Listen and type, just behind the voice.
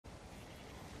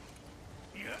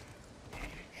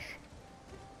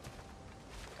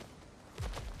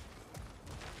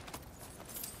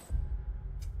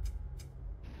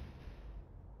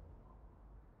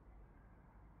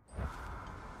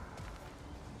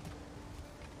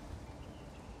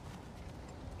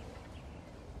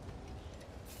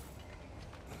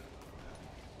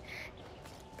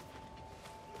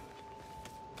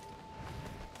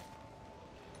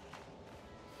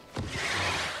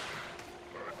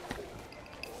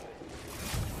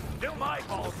my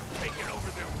balls are taking over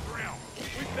them realm.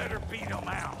 We better beat them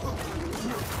out.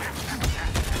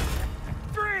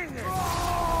 Bring it!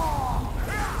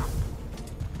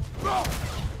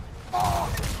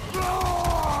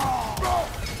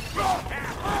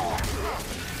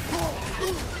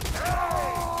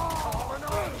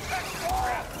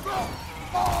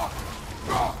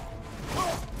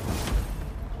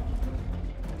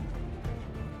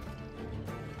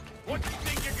 What do you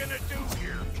think you're gonna do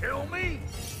here? Kill me?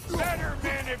 Better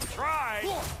men have tried.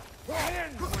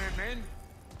 And women.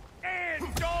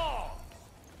 And dogs.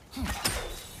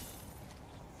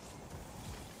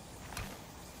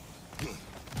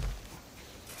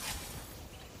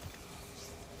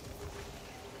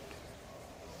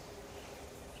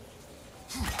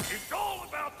 It's all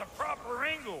about the proper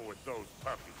angle with those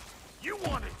puppies. You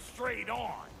want it straight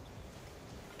on.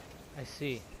 I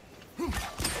see.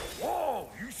 Whoa,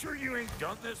 you sure you ain't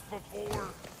done this before?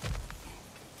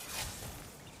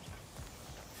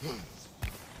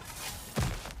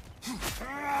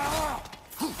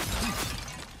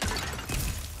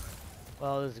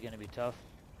 Well, this is gonna be tough.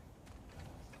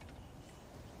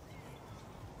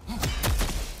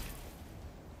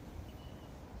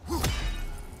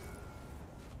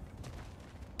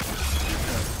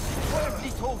 What have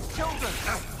you told children?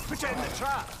 Put it in the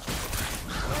trap.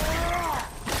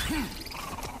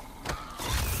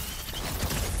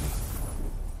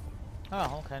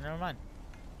 Oh, okay, never mind.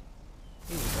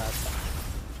 Easy job.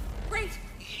 Great!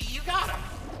 You got him!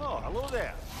 Oh, hello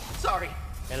there. Sorry.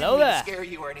 Hello Didn't mean there. to scare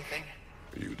you or anything.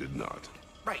 You did not.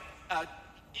 Right.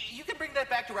 You can bring that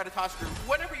back to Ratatosk's room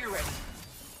whenever you're ready.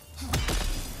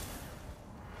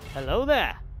 Hello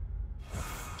there.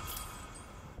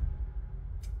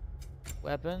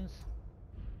 Weapons.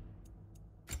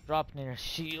 Drop near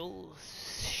shield.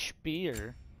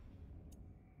 Spear.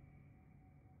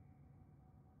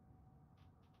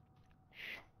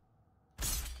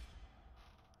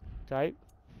 Type.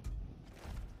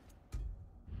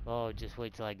 Oh, just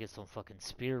wait till I get some fucking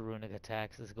spear runic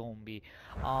attacks. It's gonna be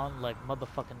on like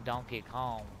motherfucking Donkey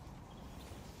Kong.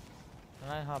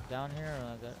 Can I hop down here?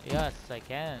 Yes, I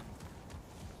can.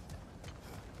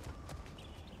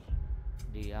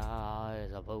 The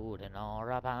eyes are voting all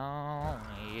upon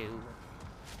you.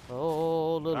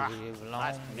 Oh, live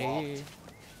lonely.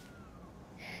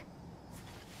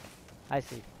 I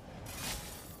see.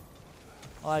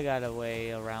 Well, I got a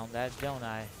way around that, don't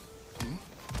I?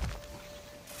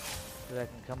 So I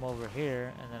can come over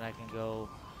here, and then I can go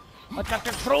attack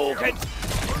the troll kid.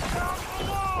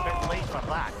 A bit late for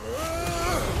that.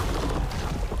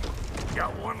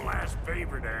 Got one last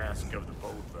favor to ask of the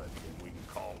both of you, and we can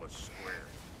call us square.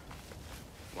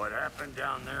 What happened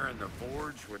down there in the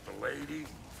forge with the lady?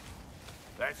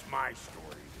 That's my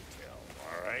story to tell,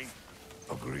 all right?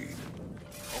 Agreed.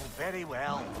 Oh, very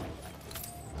well.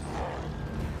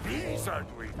 These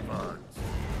ugly bugs.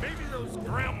 Maybe those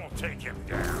Grim will take him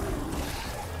down.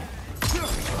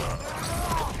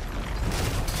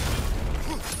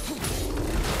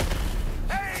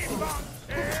 Hey, bunk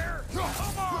here!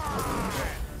 Come on!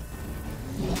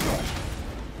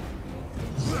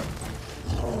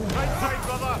 Right side,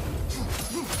 brother.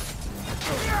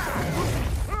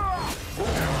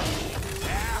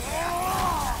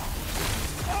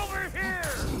 Over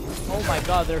here! Oh my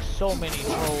god, there's so many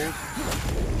trolls.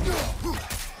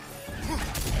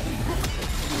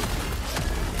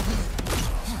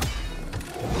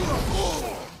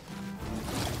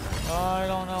 I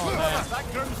don't know, man. That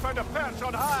groom's found a perch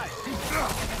on high.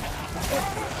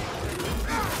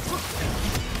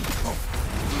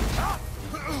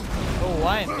 Oh,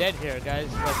 I am dead here,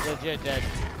 guys. Like, legit dead.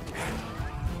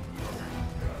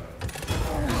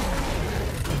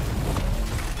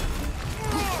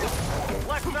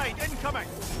 Left side, incoming.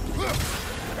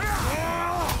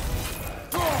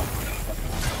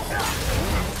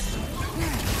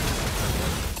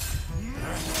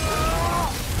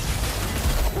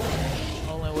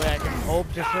 Only way I can hope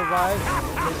to survive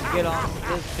is get on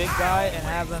this big guy and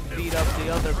have him beat up the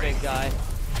other big guy.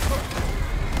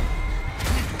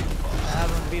 Have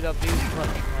him beat up these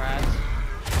fucking rats.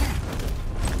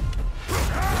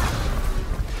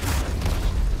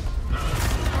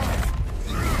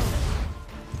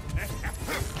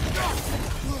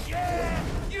 Yeah!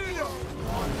 You don't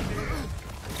want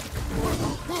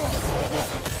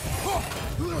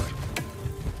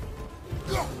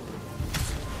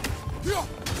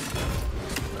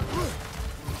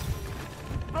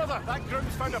Brother, that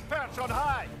groom's found a perch on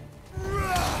high.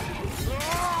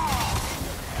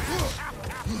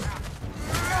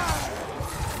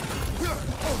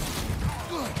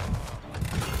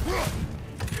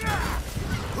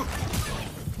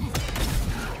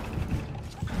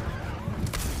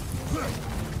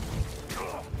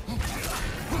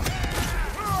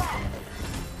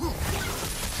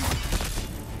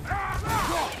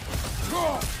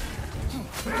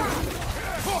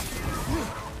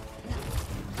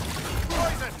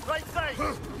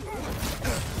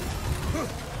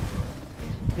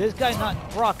 This guy not...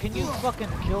 Brock, can you fucking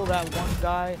kill that one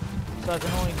guy so I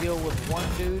can only deal with one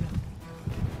dude?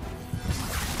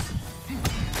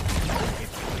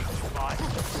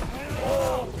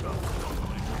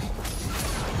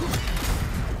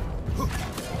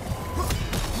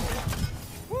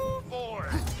 Woo, boy!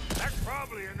 That's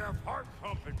probably enough heart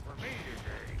pumping for me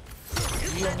today.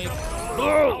 You me...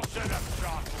 I'll set up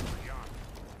shop over yonder.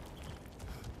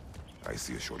 I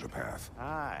see a shorter path.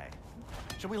 Aye.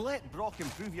 Shall we let Brock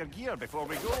improve your gear before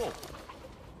we go?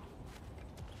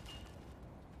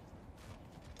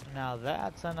 Now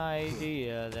that's an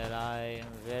idea that I am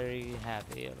very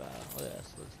happy about.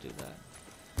 Yes, let's do that.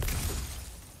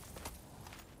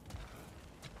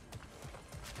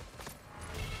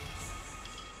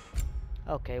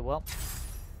 Okay, well.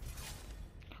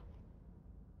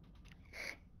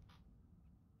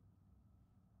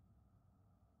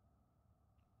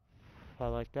 I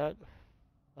like that.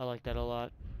 I like that a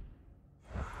lot.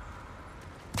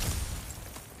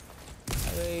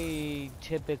 I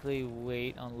typically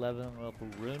wait on leveling up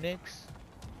runics.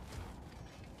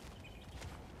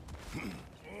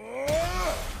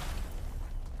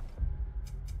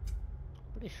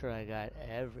 Pretty sure I got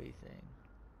everything.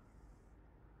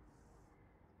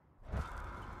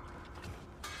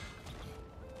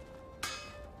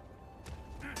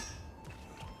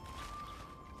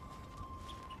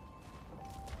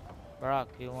 Brock,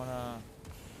 you wanna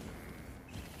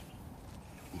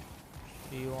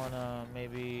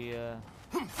maybe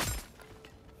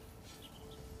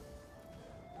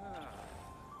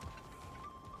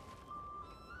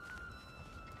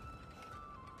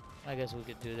I guess we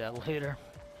could do that later.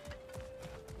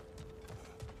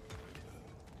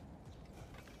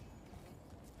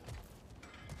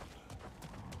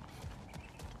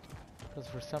 Because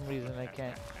for some reason I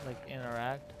can't like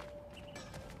interact.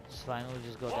 It's fine, we'll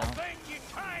just go down. Thank you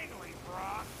kindly,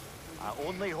 Brock. I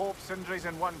only hope Sindri's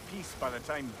in one piece by the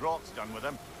time Brock's done with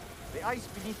him. The ice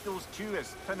beneath those two is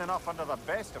thin enough under the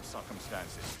best of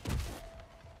circumstances.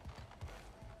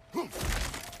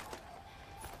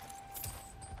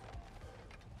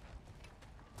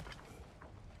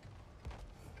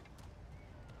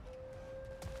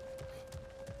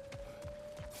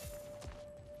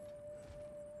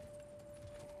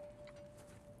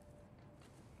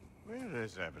 Where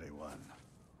is everyone?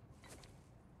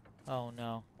 Oh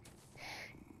no.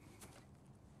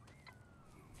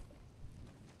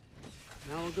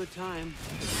 Now a good time.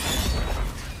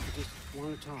 I just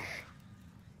want to talk.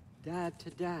 Dad to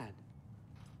dad.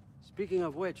 Speaking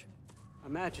of which,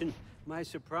 imagine my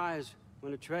surprise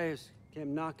when Atreus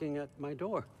came knocking at my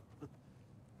door.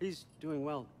 He's doing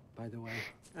well, by the way,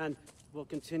 and will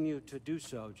continue to do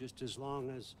so just as long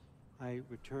as I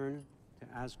return to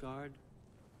Asgard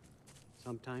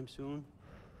sometime soon.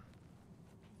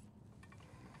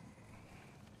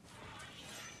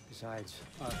 Besides,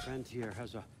 our friend here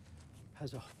has a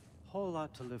whole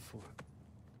lot to live for.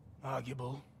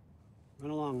 Arguable. Run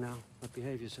along now, but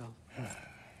behave yourself.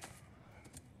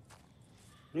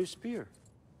 New spear.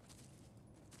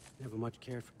 Never much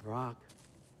cared for Brock.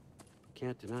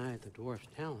 Can't deny the dwarf's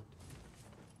talent.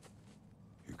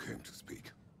 You came to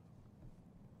speak.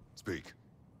 Speak.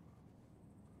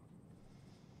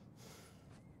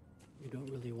 You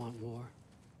don't really want war,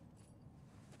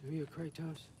 do you,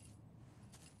 Kratos?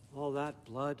 All that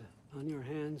blood on your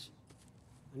hands,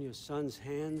 on your son's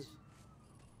hands.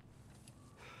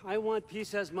 I want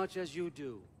peace as much as you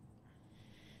do.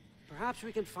 Perhaps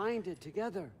we can find it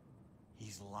together.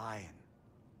 He's lying.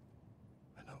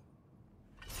 I know.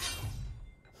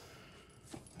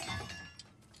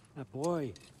 That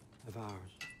boy of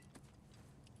ours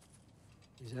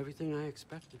is everything I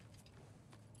expected.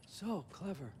 So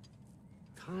clever,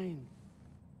 kind.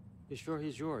 You sure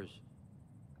he's yours?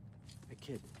 A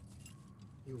kid.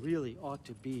 You really ought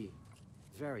to be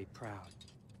very proud.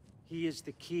 He is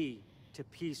the key to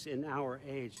peace in our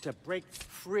age, to break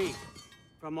free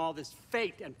from all this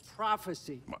fate and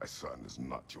prophecy. My son is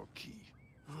not your key.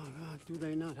 Oh, God, do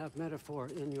they not have metaphor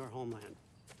in your homeland?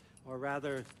 Or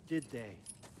rather, did they?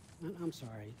 I'm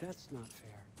sorry, that's not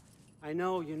fair. I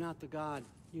know you're not the god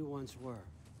you once were.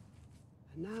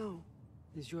 And now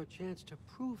is your chance to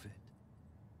prove it.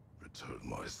 Return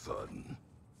my son,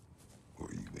 or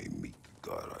you may meet the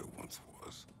god I once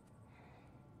was.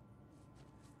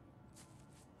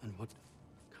 And what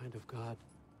kind of god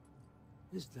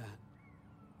is that,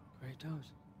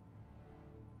 Kratos?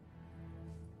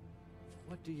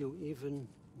 What do you even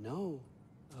know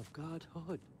of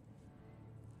godhood?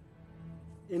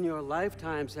 In your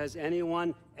lifetimes, has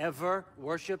anyone ever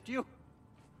worshipped you?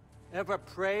 Ever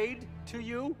prayed to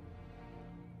you?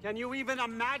 Can you even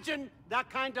imagine that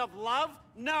kind of love?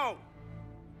 No!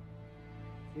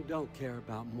 You don't care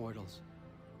about mortals.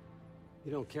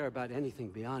 You don't care about anything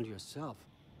beyond yourself.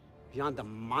 Beyond the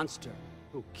monster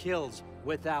who kills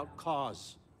without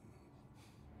cause.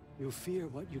 You fear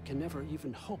what you can never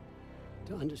even hope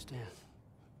to understand.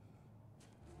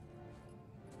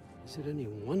 Is it any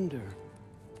wonder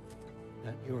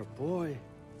that your boy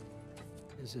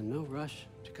is in no rush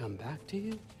to come back to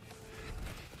you?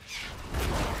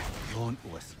 Don't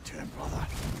listen to him, brother.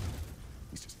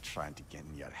 He's just trying to get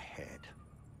in your head.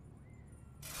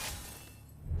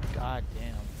 God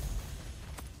damn.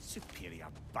 Superior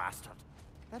bastard.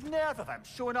 The nerve of him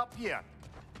showing up here.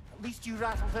 At least you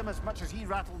rattled him as much as he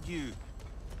rattled you.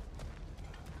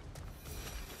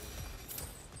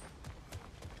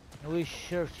 We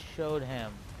sure showed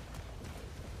him.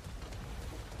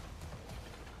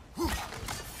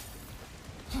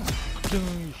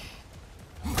 Doosh.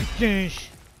 Doosh.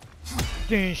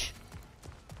 Doosh.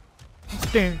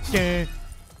 Dun, dun.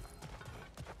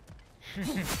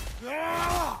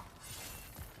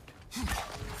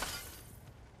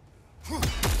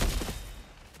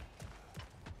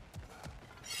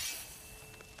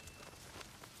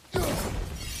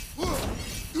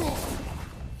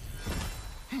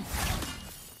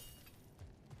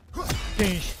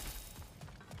 Doosh.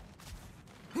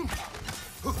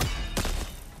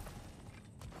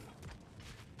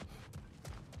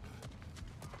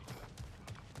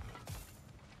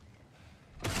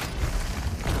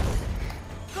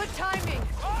 Good timing.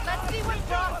 Let's see what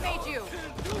Brock made you.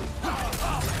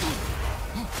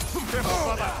 Careful,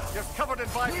 brother. You're covered in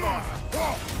Bifrost.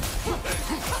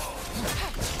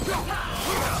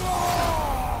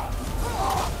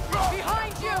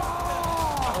 Behind you.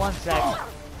 1 sec.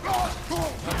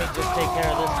 Let me just take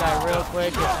care of this guy real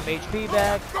quick. Get some HP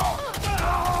back.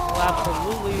 We'll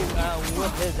absolutely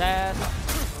whip his ass.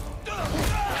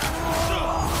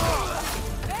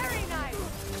 Very nice.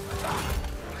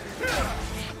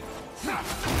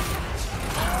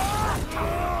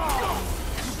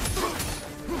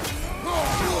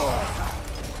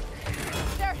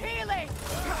 They're healing.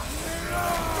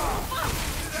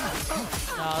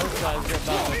 No, this guy's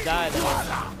about to die though.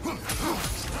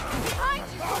 Behind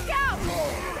you. Look out.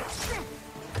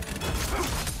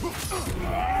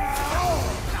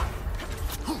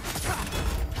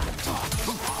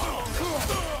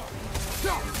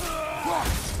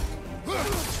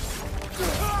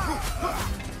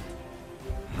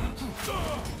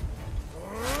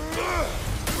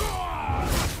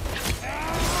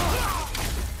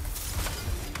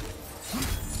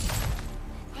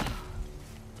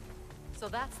 So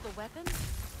that's the weapon?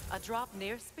 A drop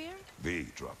near spear? The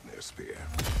Dropnir spear.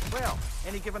 Well,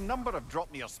 any given number of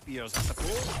Dropnir spears, I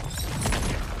suppose.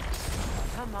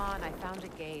 Come on, I found a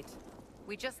gate.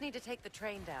 We just need to take the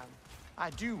train down.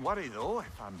 I do worry, though,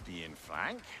 if I'm being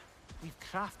frank. We've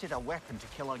crafted a weapon to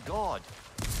kill a god.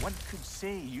 One could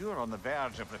say you're on the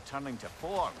verge of returning to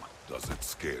form. Does it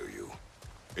scare you?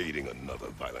 Aiding another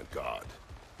violent god?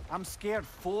 I'm scared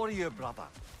for you, brother.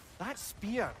 That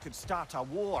spear could start a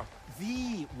war.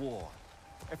 The war.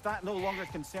 If that no longer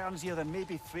concerns you, then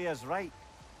maybe Freya's right.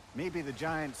 Maybe the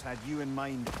Giants had you in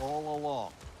mind all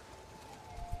along.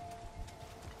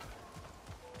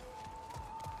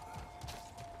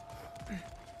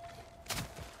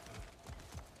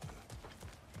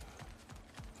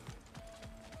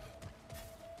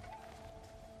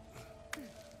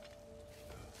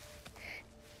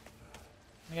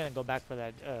 I'm gonna go back for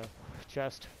that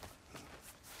chest.